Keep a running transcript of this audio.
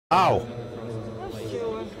Wow.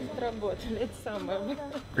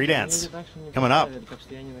 Free dance coming up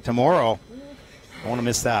tomorrow. I want to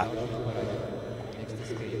miss that.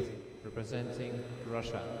 Representing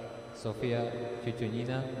Russia, Sofya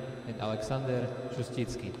Tyutyunina and Alexander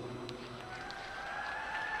Shustutskiy.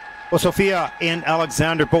 Well, Sofya and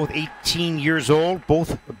Alexander, both 18 years old,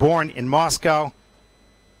 both born in Moscow,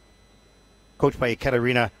 coached by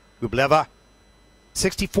Ekaterina Rubleva.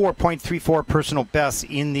 64.34 personal best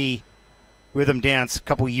in the rhythm dance a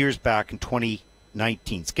couple years back in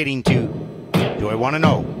 2019. Skating to Do I Want to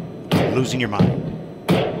Know? Losing Your Mind.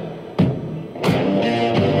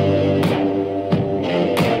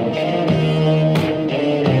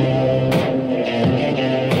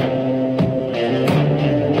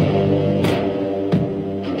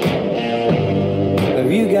 Have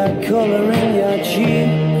you got color in your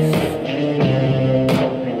cheeks?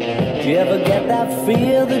 Do you ever get that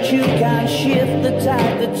feel that you can't shift, the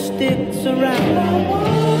tide that sticks around? I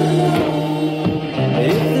wanna know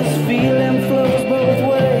if this feeling flows both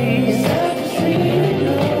ways.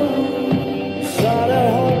 Sorta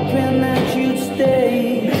hoping that you'd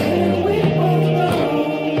stay. We both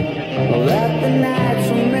know that the nights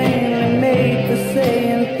were mainly made for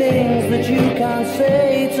saying things that you can't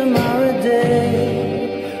say tomorrow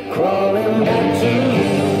day. Crawling back to you.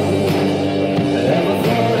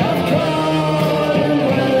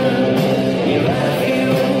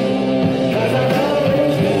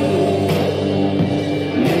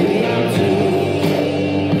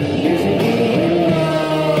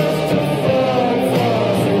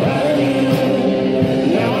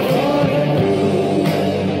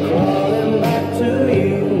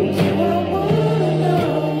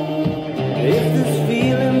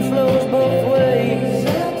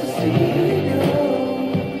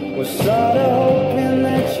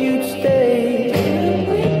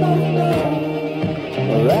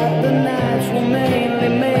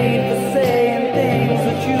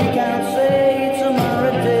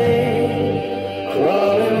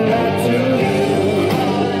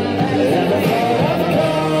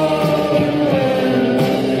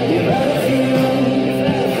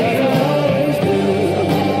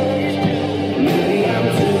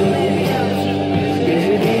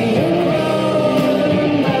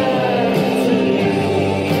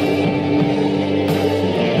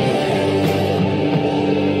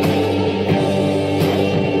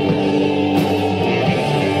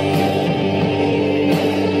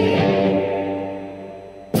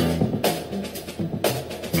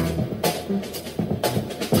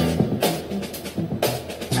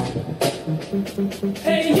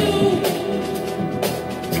 Hey you,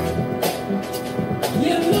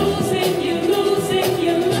 you're losing, you're losing,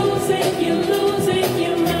 you're losing, you're losing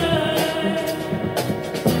your mind.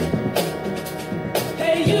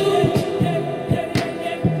 Hey you,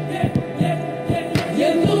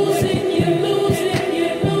 you're losing, you're losing,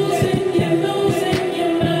 you're losing, you're losing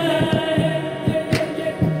your mind.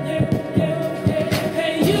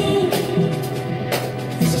 Hey you,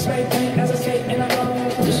 this is spray paint as I skate in a row.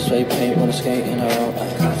 This is spray paint when I skate in a row.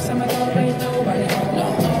 Cops on my door, ain't nobody home. No.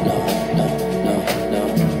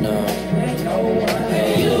 Ain't no one.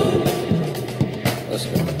 Hey you. Let's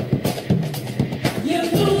go. You're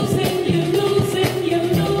losing, you're losing, you're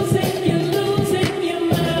losing, you're losing your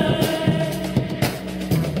mind.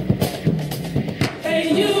 Hey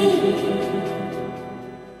you.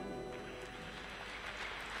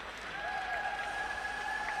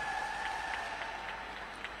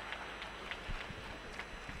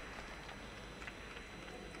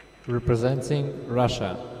 Representing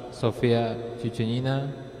Russia, Sofya Tyutyunina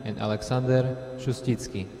and Alexander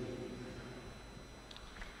Shustutskiy.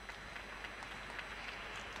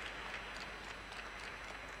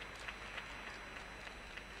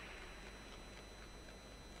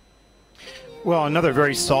 Well, another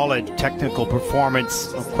very solid technical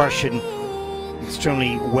performance, no question,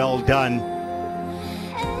 extremely well done.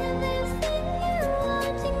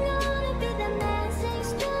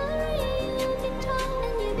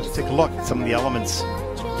 Let's take a look at some of the elements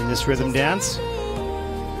in this rhythm dance.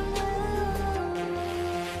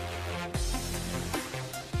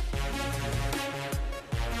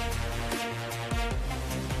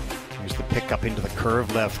 Here's the pickup into the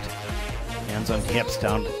curve lift, hands on hips,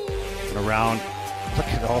 down and around. Look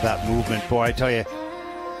at all that movement. Boy, I tell you,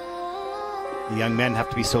 the young men have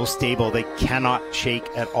to be so stable. They cannot shake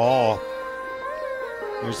at all.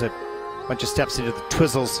 There's a bunch of steps into the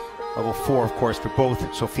twizzles. Level 4, of course, for both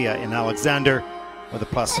Sofya and Alexander, with a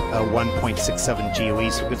plus 1.67 GOE.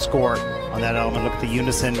 So good score on that element. Look at the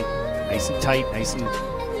unison. Nice and tight, nice and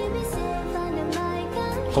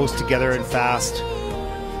close together and fast.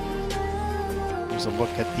 Here's a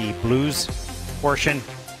look at the blues portion.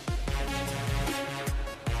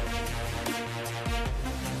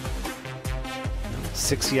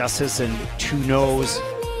 Six yeses and 2 nos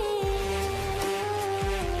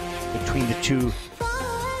between the two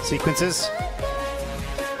sequences.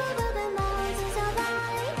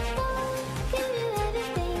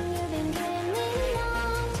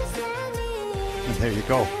 And there you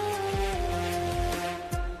go.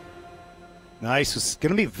 Nice. It's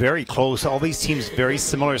going to be very close. All these teams very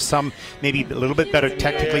similar. Some maybe a little bit better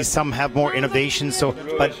technically. Some have more innovation. So,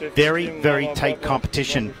 but very, very tight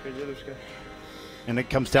competition. And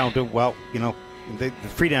it comes down to, well, you know, the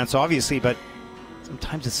free dance obviously, but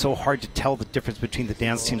sometimes it's so hard to tell the difference between the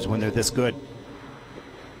dance teams when they're this good.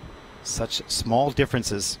 Such small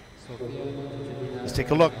differences. Let's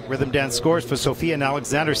take a look. Rhythm dance scores for Sofya and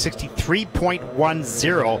Alexander,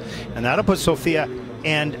 63.10. And that'll put Sofya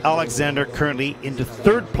and Alexander currently into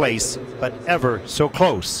 3rd place, but ever so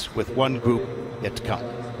close with one group yet to come.